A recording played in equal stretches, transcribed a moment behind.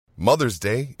Mother's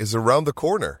Day is around the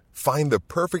corner. Find the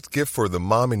perfect gift for the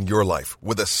mom in your life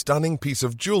with a stunning piece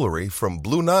of jewelry from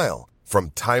Blue Nile.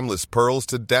 From timeless pearls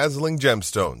to dazzling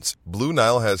gemstones, Blue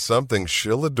Nile has something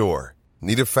she'll adore.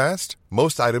 Need it fast?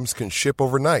 Most items can ship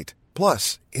overnight.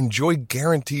 Plus, enjoy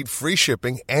guaranteed free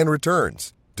shipping and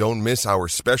returns. Don't miss our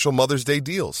special Mother's Day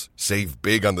deals. Save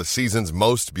big on the season's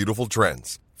most beautiful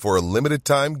trends. For a limited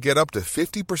time, get up to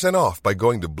 50% off by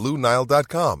going to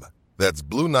BlueNile.com. That's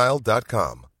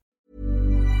BlueNile.com.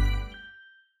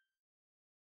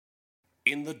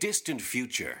 In the distant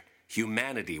future,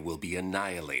 humanity will be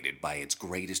annihilated by its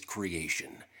greatest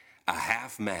creation, a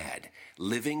half-mad,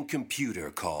 living computer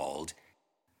called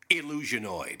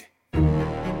Illusionoid.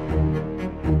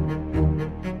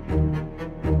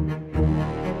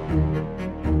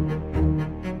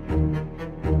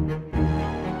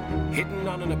 Hidden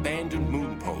on an abandoned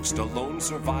moon post, a lone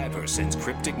survivor sends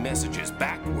cryptic messages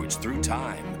backwards through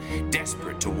time,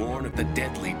 desperate to warn of the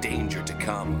deadly danger to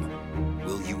come.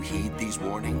 Will you heed these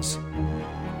warnings?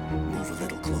 Move a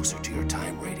little closer to your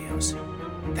time radios.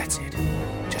 That's it.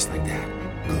 Just like that.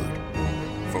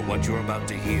 Good. For what you're about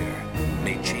to hear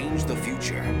may change the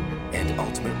future and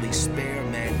ultimately spare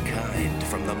mankind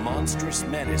from the monstrous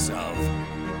menace of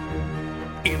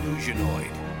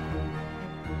Illusionoid.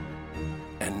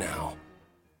 And now,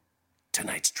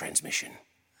 tonight's transmission.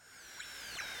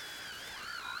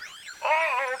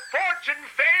 Oh, fortune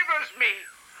favors me.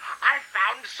 I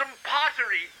found some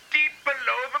pottery deep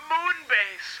below the moon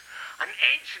base. An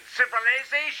ancient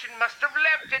civilization must have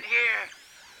left it here.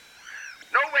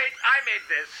 No, wait, I made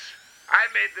this. I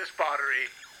made this pottery.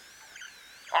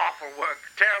 Awful work,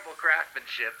 terrible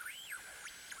craftsmanship.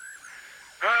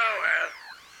 Oh, well.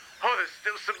 Oh, there's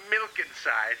still some milk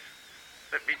inside.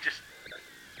 Let me just...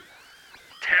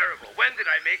 Terrible. When did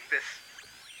I make this?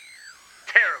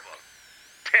 Terrible.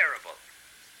 Terrible.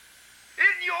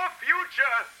 In your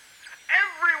future,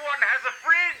 everyone has a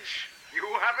fridge. You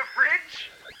have a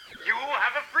fridge. You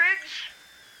have a fridge.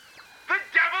 The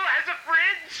devil has a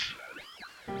fridge.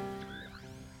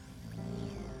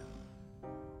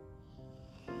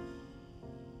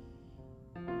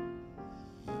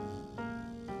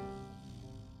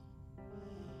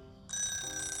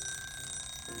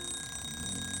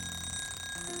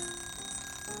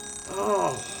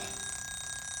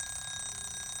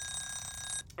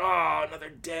 Oh, another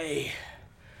day.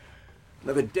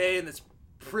 Another day in this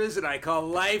prison I call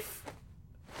life.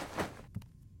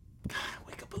 God, I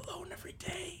wake up alone every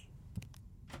day.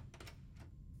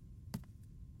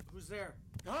 Who's there?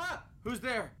 Huh? Who's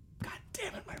there? God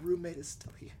damn it, my roommate is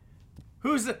still here.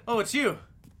 Who's the... Oh, it's you.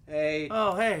 Hey.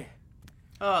 Oh, hey.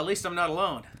 Oh, at least I'm not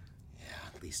alone.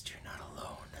 Yeah, at least you're not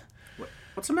alone.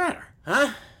 What's the matter?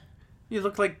 Huh? You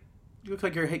look like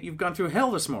you've gone through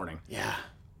hell this morning. Yeah.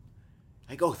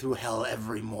 I go through hell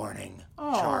every morning,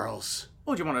 Oh. Charles.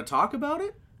 Oh, do you want to talk about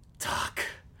it? Talk.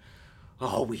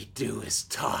 All we do is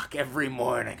talk. Every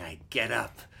morning I get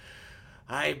up.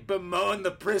 I bemoan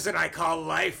the prison I call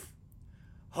life.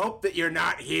 Hope that you're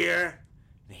not here.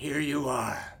 And here you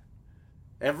are.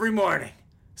 Every morning.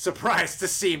 Surprised to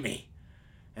see me.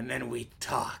 And then we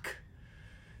talk.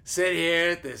 Sit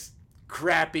here at this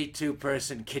crappy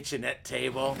two-person kitchenette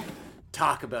table.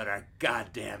 Talk about our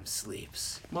goddamn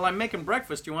sleeps. Well, I'm making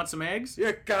breakfast. You want some eggs?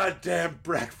 Your goddamn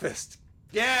breakfast.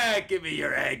 Yeah, give me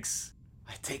your eggs.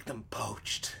 I take them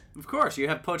poached. Of course, you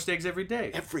have poached eggs every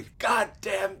day. Every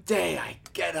goddamn day I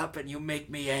get up and you make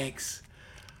me eggs.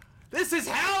 This is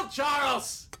hell,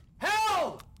 Charles!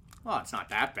 Hell! Oh, it's not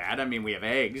that bad. I mean, we have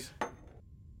eggs.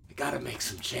 I gotta make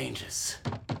some changes.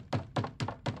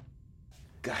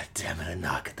 God damn it, a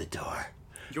knock at the door.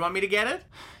 Do you want me to get it?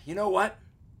 You know what?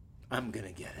 I'm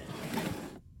gonna get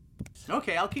it.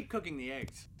 Okay, I'll keep cooking the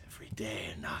eggs. Every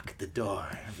day a knock at the door.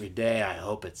 Every day I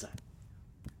hope it's a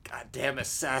goddamn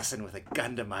assassin with a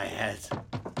gun to my head.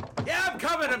 Yeah, I'm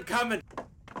coming!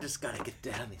 Just gotta get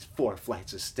down these 4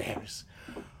 flights of stairs.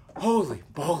 Holy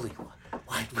moly,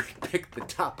 why'd we pick the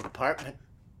top apartment?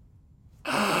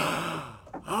 Oh,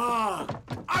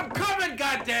 I'm coming,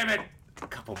 goddammit! A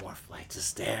couple more flights of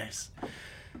stairs.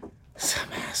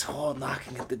 Some asshole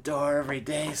knocking at the door every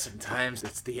day. Sometimes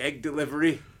it's the egg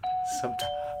delivery. Sometimes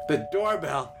the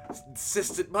doorbell.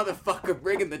 Insistent motherfucker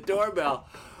ringing the doorbell.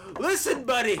 Listen,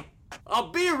 buddy, I'll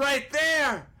be right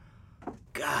there.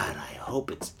 God, I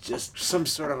hope it's just some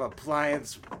sort of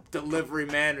appliance delivery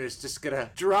man who's just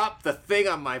gonna drop the thing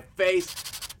on my face.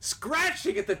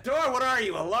 Scratching at the door? What are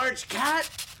you, a large cat?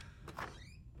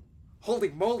 Holy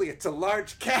moly, it's a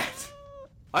large cat.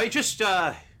 I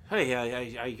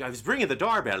I was ringing the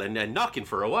doorbell and knocking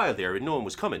for a while there, and no one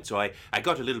was coming, so I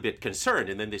got a little bit concerned,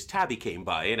 and then this tabby came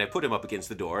by, and I put him up against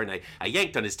the door, and I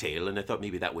yanked on his tail, and I thought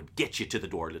maybe that would get you to the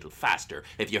door a little faster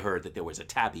if you heard that there was a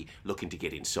tabby looking to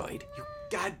get inside. You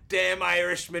goddamn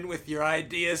Irishman with your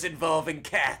ideas involving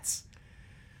cats.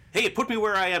 Hey, it put me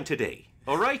where I am today.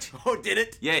 All right? Oh, did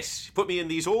it? Yes. Put me in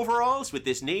these overalls with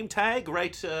this name tag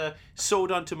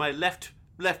sewed onto my left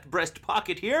breast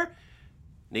pocket here.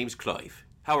 Name's Clive.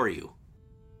 How are you?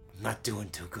 Not doing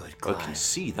too good, Clive. I can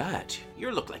see that.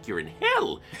 You look like you're in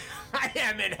hell. I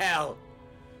am in hell.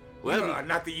 Well,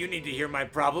 not that you need to hear my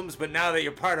problems, but now that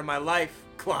you're part of my life,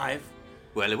 Clive.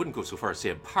 Well, I wouldn't go so far as to say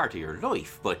I'm part of your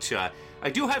life, but I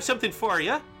do have something for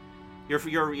you. Your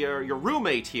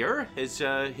roommate here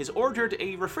has ordered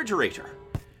a refrigerator.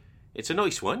 It's a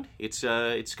nice one. It's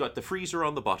got the freezer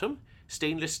on the bottom,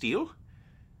 stainless steel,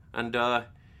 and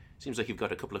seems like you've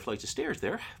got a couple of flights of stairs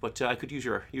there. But I could use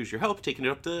your help taking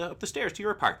it up the stairs to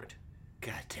your apartment.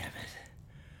 God damn it!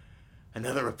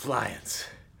 Another appliance.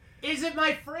 Is it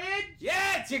my fridge?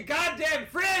 Yeah, it's your goddamn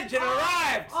fridge. It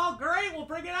arrived. Oh, great. We'll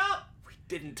bring it up. We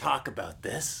didn't talk about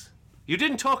this. You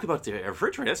didn't talk about the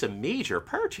refrigerator. That's a major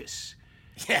purchase.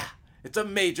 Yeah, it's a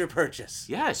major purchase.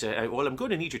 Yes, well, I'm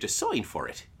going to need you to sign for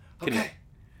it. Okay,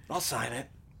 I'll sign it.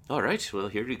 All right, well,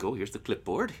 here you go. Here's the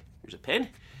clipboard. Here's a pen.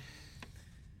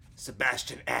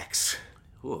 Sebastian X.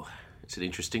 Oh, it's an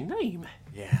interesting name.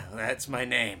 Yeah, that's my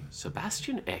name.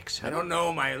 Sebastian X. I don't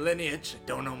know my lineage. I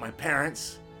don't know my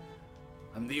parents.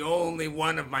 I'm the only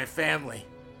one of my family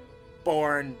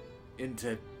born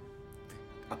into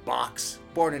a box.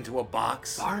 Born into a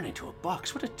box. Born into a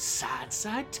box? What a sad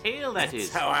tale that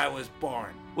is. That's how I was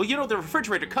born. Well, you know, the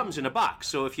refrigerator comes in a box,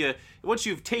 so once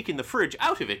you've taken the fridge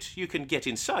out of it, you can get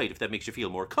inside if that makes you feel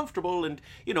more comfortable and,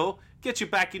 gets you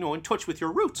back, in touch with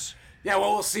your roots. Yeah,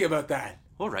 well, we'll see about that.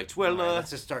 All right, well,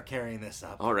 let's just start carrying this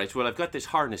up. All right, well, I've got this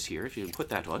harness here, if you can put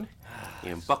that on.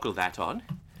 And buckle that on.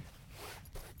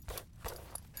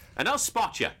 And I'll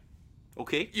spot you.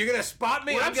 Okay? You're gonna spot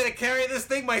me? Well, I'm gonna carry this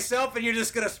thing myself and you're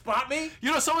just gonna spot me?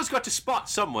 Someone's got to spot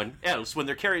someone else when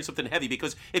they're carrying something heavy,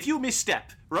 because if you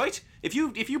misstep, right? If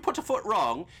you put a foot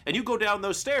wrong and you go down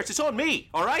those stairs, it's on me,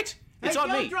 all right? It's on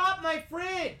me. Don't drop my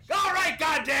fridge. All right,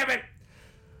 goddammit!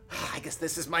 I guess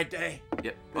this is my day.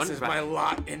 Yep. This is my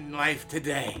lot in life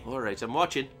today. All right, I'm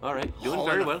watching. All right, doing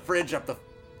Hauling very a well. Fridge up the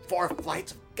 4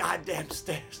 flights of goddamn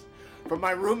stairs from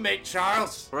my roommate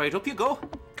Charles. All right, up you go.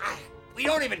 We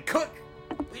don't even cook.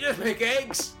 We just make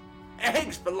eggs.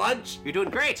 Eggs for lunch. You're doing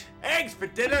great. Eggs for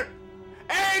dinner.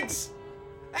 Eggs!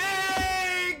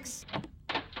 Eggs!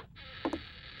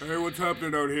 Hey, what's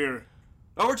happening out here?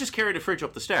 Oh, we're just carrying a fridge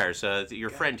up the stairs. Your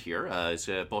friend here has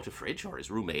bought a fridge, or his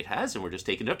roommate has, and we're just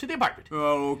taking it up to the apartment.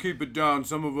 Oh, we'll keep it down.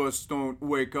 Some of us don't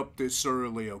wake up this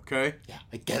early, okay? Yeah,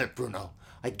 I get it, Bruno.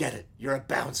 I get it. You're a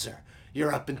bouncer.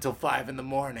 You're up until 5 in the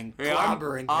morning, Hey,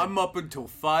 clobbering. I'm up until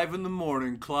 5 in the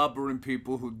morning clobbering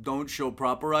people who don't show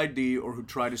proper ID or who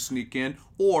try to sneak in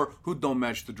or who don't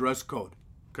match the dress code.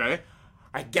 Okay?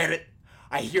 I get it.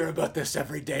 I hear about this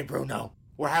every day, Bruno.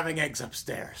 We're having eggs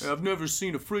upstairs. I've never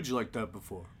seen a fridge like that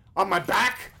before. On my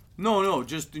back? No,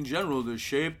 just in general, the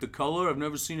shape, the color, I've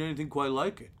never seen anything quite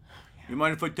like it. You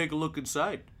mind if I take a look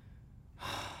inside?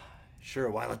 Sure,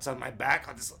 while it's on my back,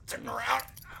 I'll just turn around.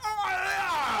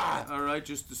 All right,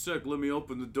 just a sec. Let me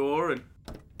open the door and...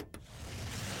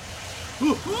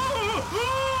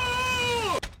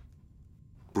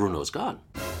 Bruno's gone.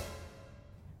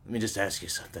 Let me just ask you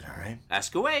something, all right?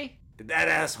 Ask away. Did that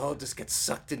asshole just get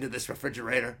sucked into this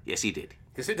refrigerator? Yes, he did.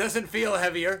 Because it doesn't feel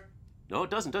heavier. No, it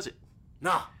doesn't, does it?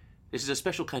 No. This is a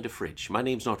special kind of fridge. My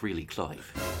name's not really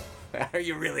Clive. Are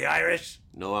you really Irish?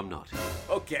 No, I'm not.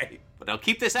 Okay. But I'll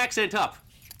keep this accent up.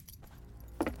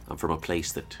 I'm from a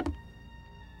place that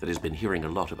has been hearing a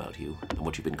lot about you and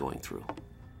what you've been going through.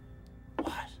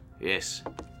 What? Yes.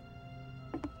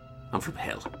 I'm from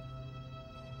hell.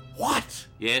 What?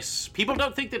 Yes, people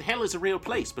don't think that hell is a real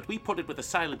place, but we put it with a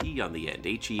silent E on the end.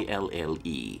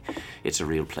 H-E-L-L-E. It's a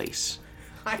real place.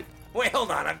 Wait,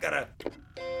 hold on. I've got to...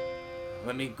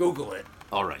 Let me Google it.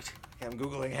 All right. I'm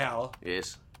Googling hell.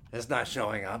 Yes. It's not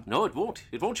showing up. No, it won't.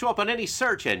 It won't show up on any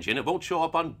search engine. It won't show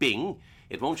up on Bing.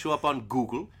 It won't show up on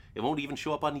Google. It won't even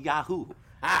show up on Yahoo.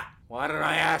 Ah, why don't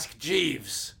I ask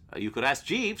Jeeves? You could ask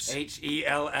Jeeves.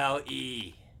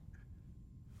 H-E-L-L-E.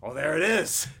 Oh, there it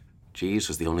is. Jeeves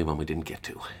was the only one we didn't get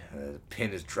to. The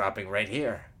pin is dropping right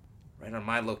here. Right on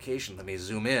my location. Let me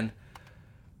zoom in.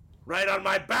 Right on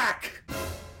my back.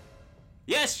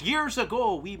 Yes, years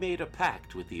ago we made a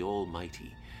pact with the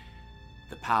Almighty,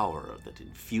 the power that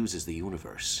infuses the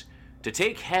universe, to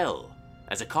take hell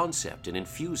as a concept and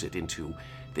infuse it into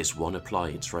this one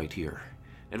appliance right here.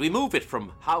 And we move it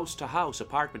from house to house,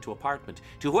 apartment to apartment,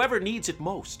 to whoever needs it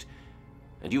most.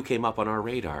 And you came up on our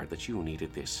radar that you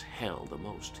needed this hell the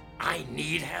most. I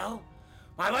need hell?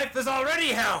 My life is already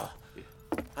hell.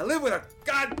 I live with a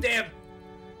goddamn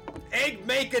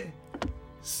egg-making,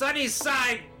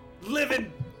 sunny-side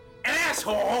living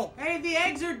asshole. Hey, the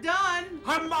eggs are done.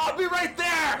 I'll be right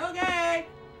there. Okay.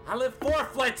 I live 4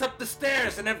 flights up the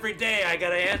stairs, and every day I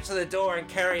gotta answer the door and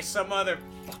carry some other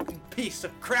fucking piece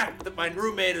of crap that my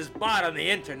roommate has bought on the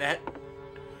internet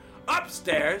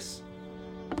upstairs.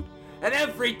 And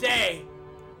every day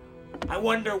I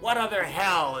wonder what other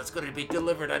hell is going to be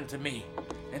delivered unto me.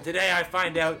 And today I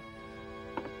find out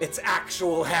it's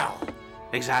actual hell.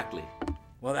 Exactly.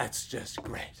 Well, that's just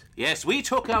great. Yes, we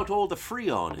took out all the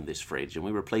Freon in this fridge and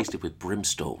we replaced it with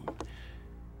brimstone.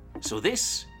 So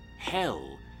this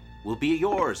hell will be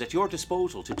yours, at your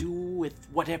disposal, to do with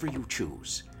whatever you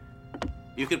choose.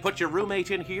 You can put your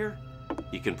roommate in here.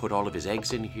 You can put all of his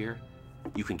eggs in here.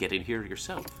 You can get in here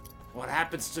yourself. What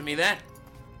happens to me then?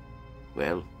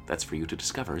 Well, that's for you to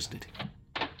discover, isn't it?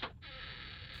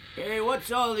 Hey,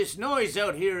 what's all this noise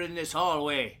out here in this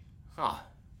hallway? Oh,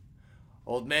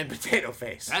 Old Man Potato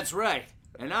Face. That's right.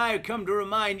 And I've come to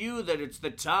remind you that it's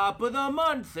the top of the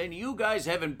month and you guys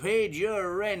haven't paid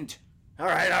your rent. All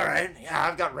right. Yeah,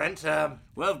 I've got rent.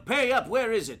 Well, pay up.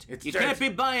 Where is it? It's you just- can't be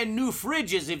buying new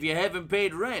fridges if you haven't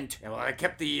paid rent. Yeah, well, I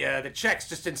kept the checks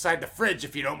just inside the fridge,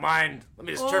 if you don't mind. Let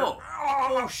me just turn.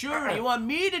 Oh, sure. You want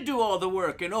me to do all the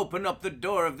work and open up the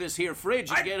door of this here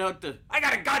fridge and get out the... I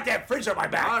got a goddamn fridge on my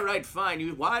back. All right, fine.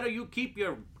 Why do you keep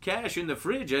your cash in the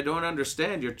fridge? I don't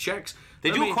understand your checks. They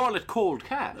do call it cold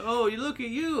cash. Oh, you look at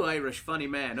you, Irish funny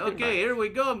man. Okay, here we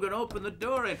go. I'm going to open the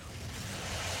door and...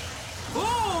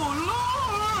 Oh, Lord!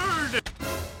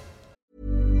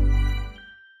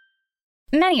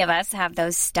 Many of us have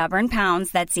those stubborn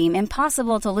pounds that seem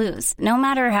impossible to lose, no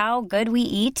matter how good we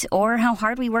eat or how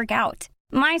hard we work out.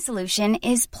 My solution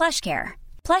is PlushCare.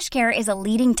 PlushCare is a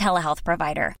leading telehealth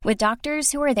provider with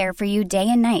doctors who are there for you day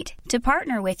and night to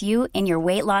partner with you in your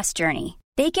weight loss journey.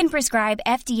 They can prescribe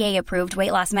FDA-approved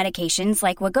weight loss medications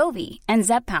like Wegovy and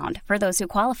Zepbound for those who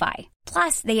qualify.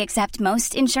 Plus, they accept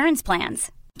most insurance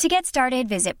plans. To get started,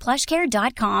 visit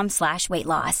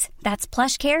plushcare.com/weightloss. That's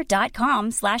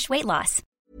plushcare.com/weightloss.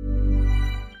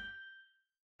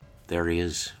 There he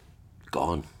is.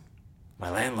 Gone. My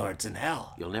landlord's in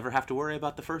hell. You'll never have to worry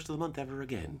about the first of the month ever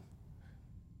again.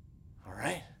 All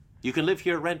right. You can live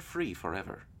here rent-free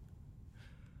forever.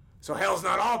 So hell's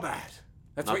not all bad.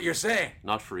 That's what you're saying.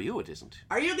 Not for you, it isn't.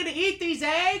 Are you going to eat these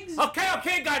eggs?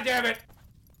 Okay, goddammit.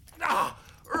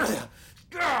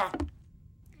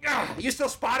 You still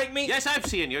spotting me? Yes, I'm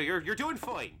seeing you. You're doing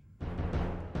fine.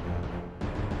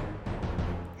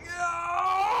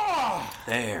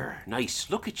 There. Nice.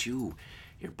 Look at you.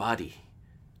 Your body.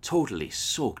 Totally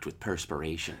soaked with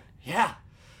perspiration. Yeah.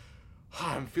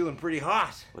 I'm feeling pretty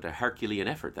hot. What a Herculean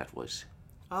effort that was.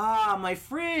 Ah, my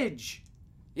fridge.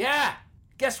 Yeah.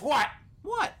 Guess what?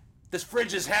 What? This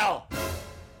fridge is hell.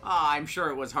 Ah, I'm sure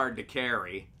it was hard to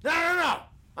carry. No.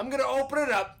 I'm gonna open it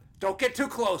up. Don't get too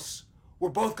close. We're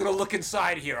both gonna look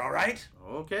inside here, all right?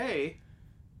 Okay.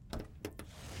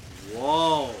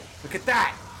 Whoa. Look at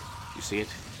that. You see it?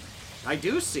 I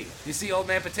do see. You see Old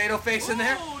Man Potato Face in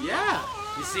there? Yeah.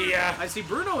 You see, I see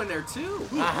Bruno in there too.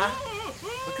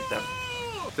 Look at them.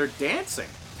 They're dancing.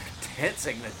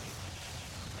 Dancing.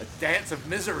 A dance of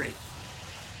misery.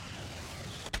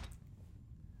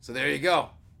 So there you go.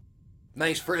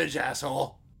 Nice fridge,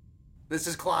 asshole. This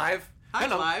is Clive. Hi,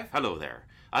 Hello. Clive. Hello there.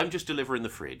 I'm just delivering the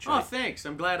fridge. Oh, thanks.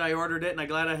 I'm glad I ordered it, and I'm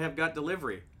glad I have got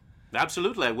delivery.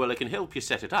 Absolutely. Well, I can help you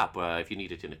set it up if you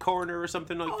need it in a corner or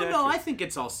something like Oh, that. no, I think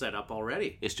it's all set up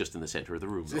already. It's just in the center of the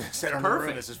room. Center of the room.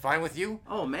 Perfect. This is fine with you?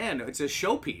 Oh, man, it's a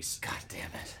showpiece. God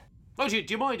damn it. Oh, do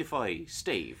you mind if I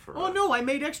stay for Oh, a no, I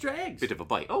made extra eggs. bit of a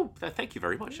bite? Oh, thank you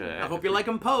very much. I hope you like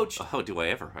them poached. Oh, do I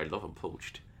ever? I love them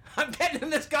poached. I'm getting in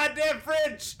this goddamn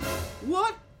fridge.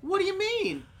 What? What do you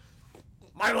mean?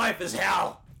 My life is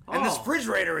hell. And this Oh.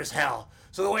 refrigerator is hell.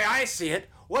 So the way I see it,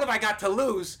 what have I got to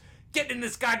lose getting in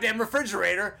this goddamn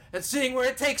refrigerator and seeing where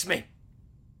it takes me?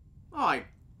 Oh,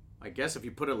 I guess if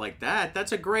you put it like that,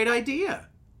 that's a great idea.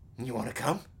 You want to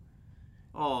come?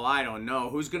 Oh, I don't know.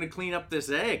 Who's going to clean up this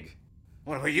egg?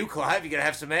 What about you, Clive? You gonna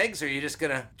have some eggs, or are you just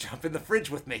gonna jump in the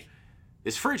fridge with me?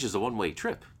 This fridge is a one-way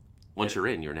trip. Once you're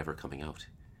in, you're never coming out.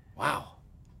 Wow.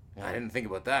 I didn't think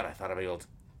about that. I thought I'd be able to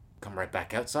come right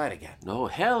back outside again. No,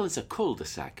 hell is a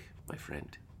cul-de-sac, my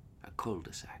friend. A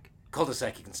cul-de-sac.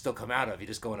 cul-de-sac you can still come out of. You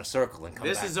just go in a circle and come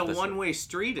back. This is a one-way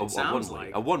street, it sounds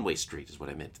like. A one-way street is what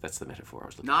I meant. That's the metaphor I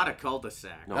was looking Not a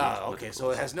cul-de-sac. No, Oh, okay,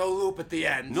 so it has no loop at the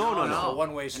end. No. It's a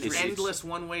one-way street. An endless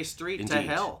one-way street to Indeed.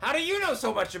 hell. How do you know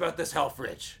so much about this hell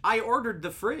fridge? I ordered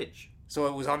the fridge. So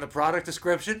it was on the product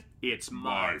description? It's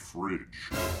My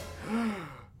fridge.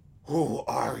 Who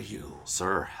are you?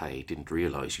 Sir, I didn't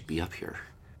realize you'd be up here.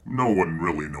 No one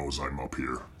really knows I'm up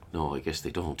here. No, I guess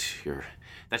they don't.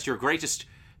 That's your greatest...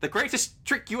 The greatest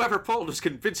trick you ever pulled was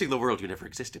convincing the world you never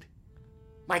existed.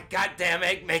 My goddamn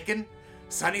egg-making,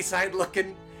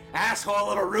 sunny-side-looking, asshole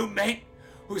of a roommate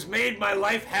who's made my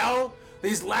life hell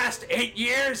these last 8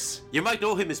 years? You might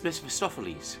know him as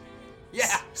Mephistopheles.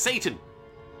 Yeah. Satan.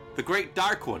 The Great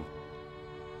Dark One.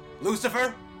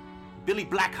 Lucifer? Billy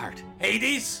Blackheart.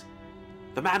 Hades?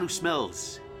 The Man Who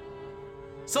Smells.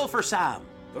 Sulphur Sam.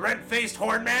 The red-faced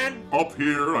horn man? Up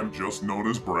here, I'm just known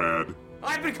as Brad.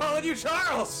 I've been calling you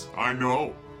Charles! I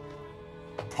know.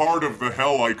 Part of the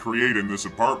hell I create in this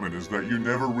apartment is that you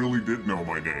never really did know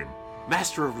my name.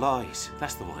 Master of Lies.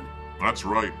 That's the one. That's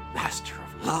right. Master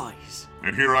of Lies.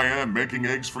 And here I am, making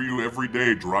eggs for you every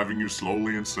day, driving you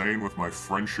slowly insane with my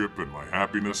friendship and my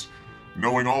happiness,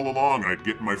 knowing all along I'd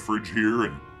get in my fridge here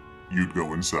and you'd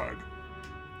go inside.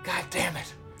 God damn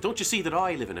it. Don't you see that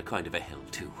I live in a kind of a hell,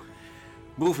 too?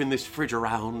 Moving this fridge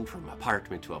around from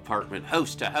apartment to apartment,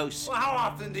 house to house. Well, how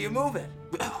often do you move it?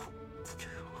 Oh,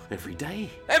 every day.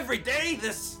 Every day?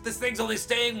 This thing's only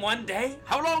staying one day?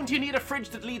 How long do you need a fridge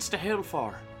that leads to hell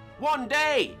for? 1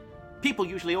 day! People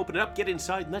usually open it up, get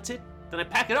inside, and that's it. Then I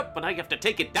pack it up and I have to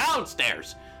take it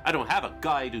downstairs. I don't have a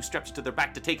guide who straps to their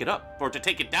back to take it up or to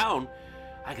take it down.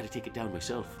 I gotta take it down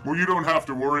myself. Well, you don't have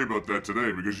to worry about that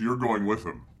today because you're going with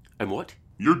him. And what?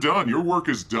 You're done. Your work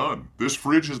is done. This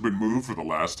fridge has been moved for the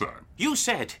last time. You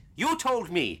told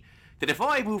me that if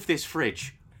I move this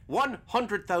fridge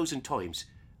 100,000 times,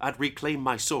 I'd reclaim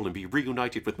my soul and be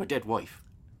reunited with my dead wife.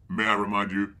 May I remind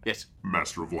you? Yes.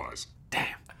 Master of Lies. Damn.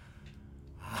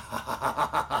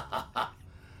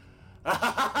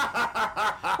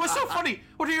 What's so funny?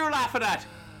 What are you laughing at?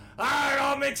 Ah, it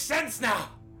all makes sense now.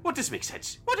 What does make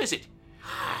sense? What is it?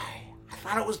 I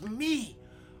thought it was me.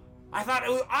 I thought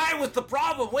I was the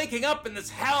problem, waking up in this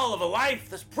hell of a life,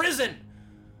 this prison.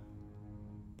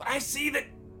 But I see that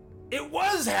it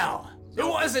was hell. It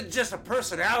wasn't just a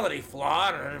personality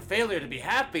flaw and a failure to be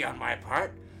happy on my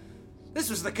part. This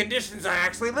was the conditions I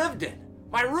actually lived in.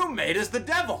 My roommate is the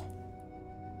devil.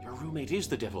 Your roommate is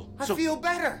the devil. I feel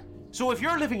better. So if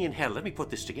you're living in hell, let me put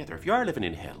this together. If you're living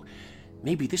in hell,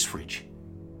 maybe this fridge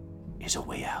is a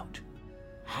way out.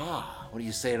 Ah, what do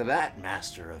you say to that,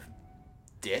 Master of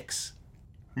Dicks?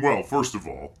 Well, first of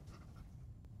all,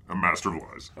 a Master of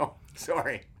Lies. Oh,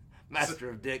 sorry.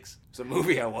 Master of Dicks. It's a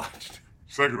movie I watched.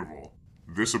 Second of all,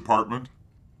 this apartment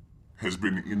has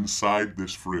been inside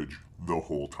this fridge the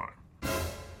whole time.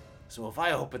 So if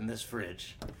I open this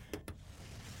fridge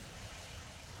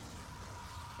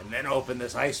and then open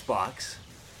this icebox,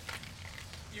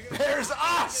 there's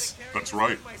us! That's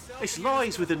right. It's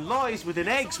lies within lies within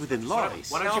eggs within lies.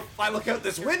 Why don't you, if I look out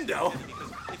this window,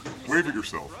 Wave at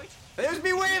yourself. there's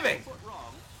me waving.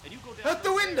 Out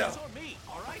the window.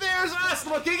 There's us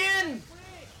looking in.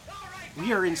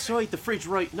 We are inside the fridge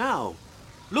right now.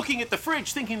 Looking at the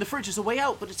fridge, thinking the fridge is a way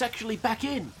out, but it's actually back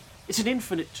in. It's an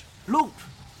infinite loop.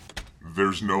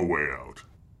 There's no way out.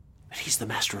 But he's the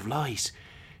master of lies.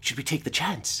 Should we take the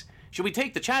chance? Should we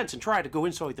take the chance and try to go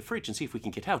inside the fridge and see if we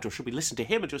can get out? Or should we listen to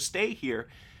him and just stay here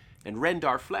and rend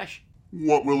our flesh?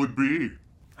 What will it be?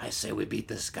 I say we beat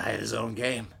this guy at his own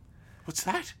game. What's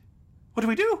that? What do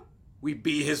we do? We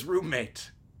be his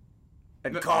roommate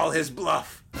and call his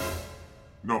bluff.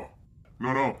 No.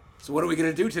 So what are we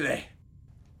gonna do today?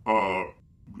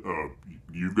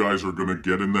 You guys are gonna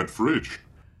get in that fridge.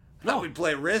 No, we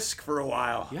play Risk for a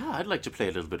while. Yeah, I'd like to play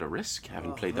a little bit of Risk.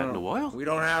 Haven't played that in a while. We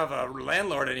don't have a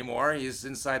landlord anymore. He's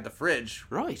inside the fridge.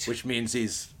 Right. Which means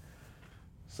he's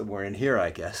somewhere in here, I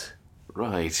guess.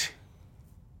 Right.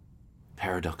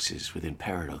 Paradoxes within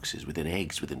paradoxes within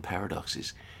eggs within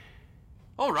paradoxes.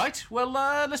 All right, well,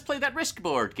 let's play that Risk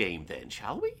board game then,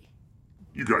 shall we?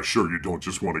 You guys sure you don't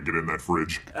just want to get in that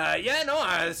fridge?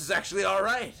 This is actually all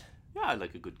right. Yeah, I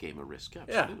like a good game of Risk,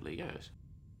 absolutely, yes.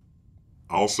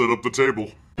 I'll set up the table.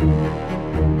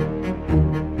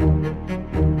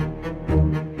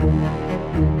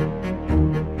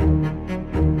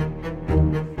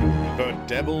 The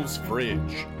Devil's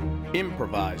Fridge.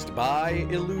 Improvised by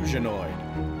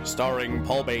Illusionoid. Starring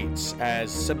Paul Bates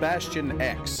as Sebastian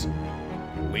X.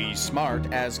 Lee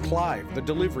Smart as Clive the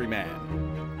Delivery Man.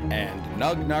 And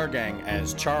Nug Nargang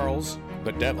as Charles,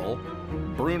 the Devil,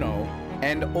 Bruno,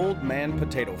 and Old Man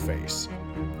Potato Face.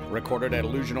 Recorded at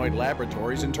Illusionoid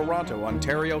Laboratories in Toronto,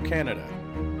 Ontario, Canada.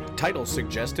 Title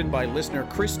suggested by listener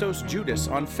Christos Judas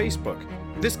on Facebook.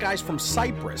 This guy's from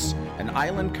Cyprus, an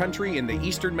island country in the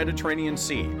eastern Mediterranean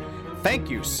Sea. Thank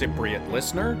you, Cypriot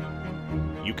listener.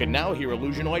 You can now hear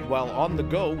Illusionoid while on the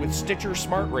go with Stitcher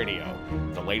Smart Radio.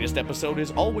 The latest episode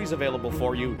is always available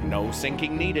for you, no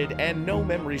syncing needed, and no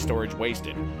memory storage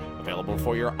wasted. Available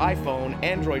for your iPhone,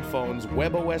 Android phones,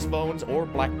 WebOS phones, or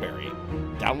BlackBerry.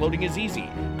 Downloading is easy.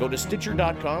 Go to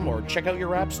Stitcher.com or check out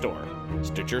your app store.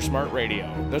 Stitcher Smart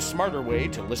Radio, the smarter way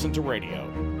to listen to radio.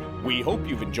 We hope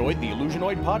you've enjoyed the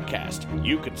Illusionoid podcast.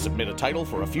 You can submit a title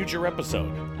for a future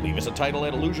episode. Leave us a title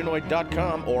at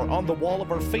Illusionoid.com or on the wall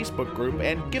of our Facebook group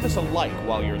and give us a like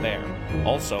while you're there.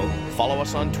 Also, follow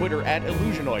us on Twitter at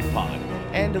IllusionoidPod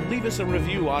and leave us a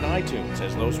review on iTunes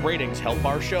as those ratings help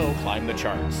our show climb the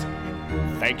charts.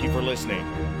 Thank you for listening.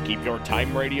 Keep your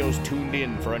time radios tuned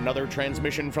in for another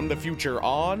transmission from the future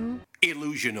on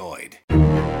Illusionoid.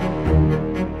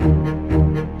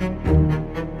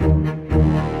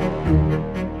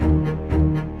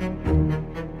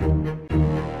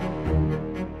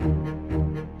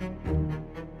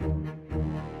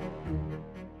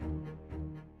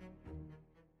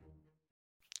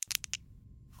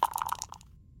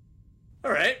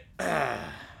 All right.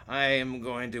 I am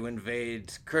going to invade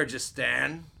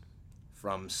Kyrgyzstan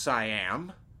from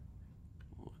Siam.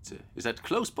 Is that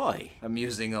close by? I'm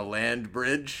using a land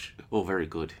bridge. Oh, very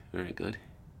good. Very good.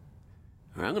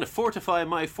 All right, I'm going to fortify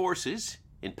my forces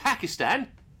in Pakistan.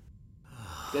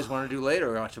 You guys want to do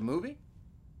later? Watch a movie?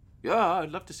 Yeah,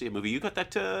 I'd love to see a movie. You got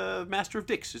that Master of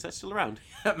Dicks. Is that still around?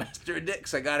 Master of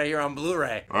Dicks. I got it here on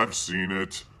Blu-ray. I've seen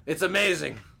it. It's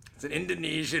amazing. It's an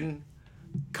Indonesian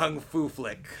kung fu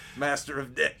flick. Master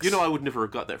of Dicks. You know, I would never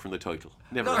have got that from the title.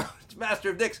 Never. No, it's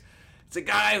Master of Dicks. It's a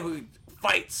guy who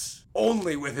fights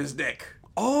only with his dick.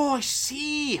 Oh, I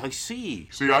see.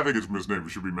 See, I think his name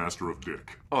should be Master of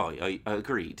Dick. Oh, I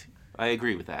agreed. I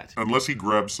agree with that. Unless he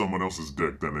grabs someone else's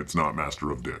dick, then it's not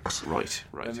Master of Dicks. Right.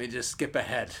 Let me just skip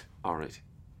ahead. All right.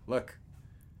 Look.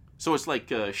 So it's like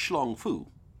Schlong Fu.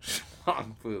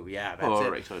 Schlong Fu, yeah, that's it. All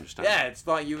right, I understand. Yeah, it's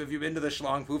not you. Have you been to the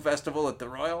Schlong Fu festival at the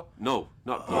Royal? No,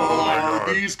 not.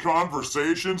 Are these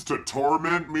conversations to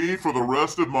torment me for the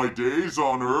rest of my days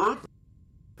on Earth?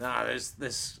 Nah, there's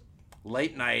this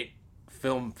late night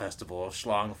film festival of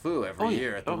Schlong Fu every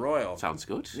year at the Royal. Sounds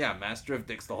good. Yeah, Master of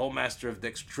Dicks, the whole Master of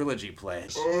Dicks trilogy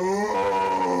plays.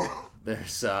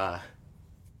 There's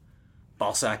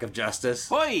Balsac of Justice.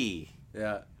 Hoi!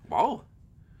 Yeah. Wow.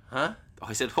 Huh?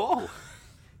 I said ho.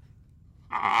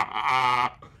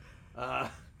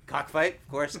 Cockfight, of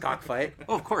course, Cockfight.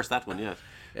 Oh, of course, that one, yeah.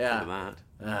 Yeah.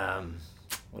 Look at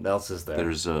What else is there?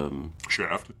 There's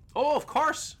Shaft. Oh, of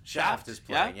course. Shaft is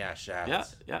playing, yeah,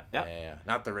 Shaft. Yeah.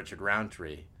 Not the Richard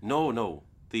Roundtree. No.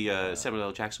 The Samuel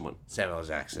L. Jackson one. Samuel L.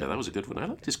 Jackson. Yeah, that was a good one. I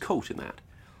liked his coat in that.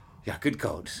 Yeah, good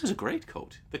coat. It was a great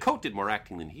coat. The coat did more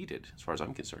acting than he did, as far as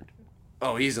I'm concerned.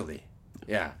 Oh, easily.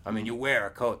 Yeah. I mean, you wear a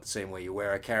coat the same way you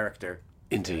wear a character.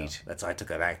 Indeed. You know, that's why I took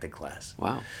an acting class.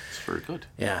 Wow, it's very good.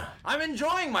 Yeah. I'm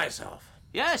enjoying myself.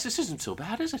 Yes, this isn't so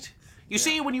bad, is it? You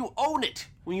see, when you own it,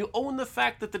 when you own the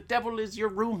fact that the devil is your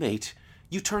roommate,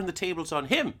 you turn the tables on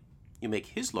him. You make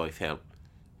his life hell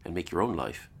and make your own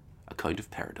life a kind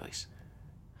of paradise.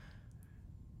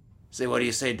 Say, what do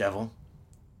you say, devil?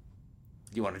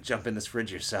 You want to jump in this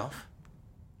fridge yourself?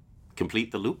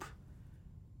 Complete the loop?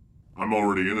 I'm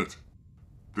already in it.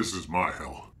 This is my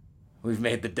hell. We've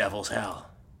made the devil's hell.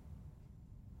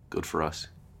 Good for us.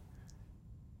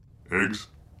 Eggs?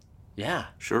 Yeah.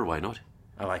 Sure, why not?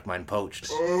 I like mine poached.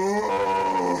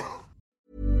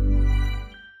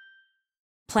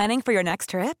 Planning for your next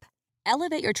trip?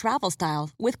 Elevate your travel style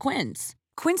with Quince.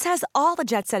 Quince has all the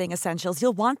jet-setting essentials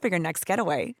you'll want for your next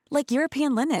getaway, like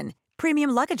European linen, premium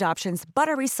luggage options,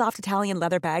 buttery soft Italian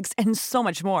leather bags, and so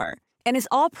much more. And is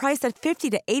all priced at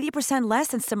 50 to 80% less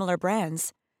than similar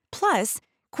brands. Plus,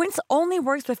 Quince only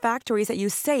works with factories that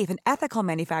use safe and ethical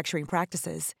manufacturing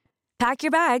practices. Pack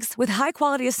your bags with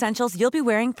high-quality essentials you'll be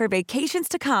wearing for vacations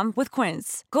to come with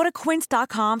Quince. Go to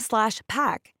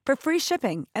quince.com/pack for free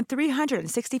shipping and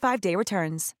 365-day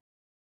returns.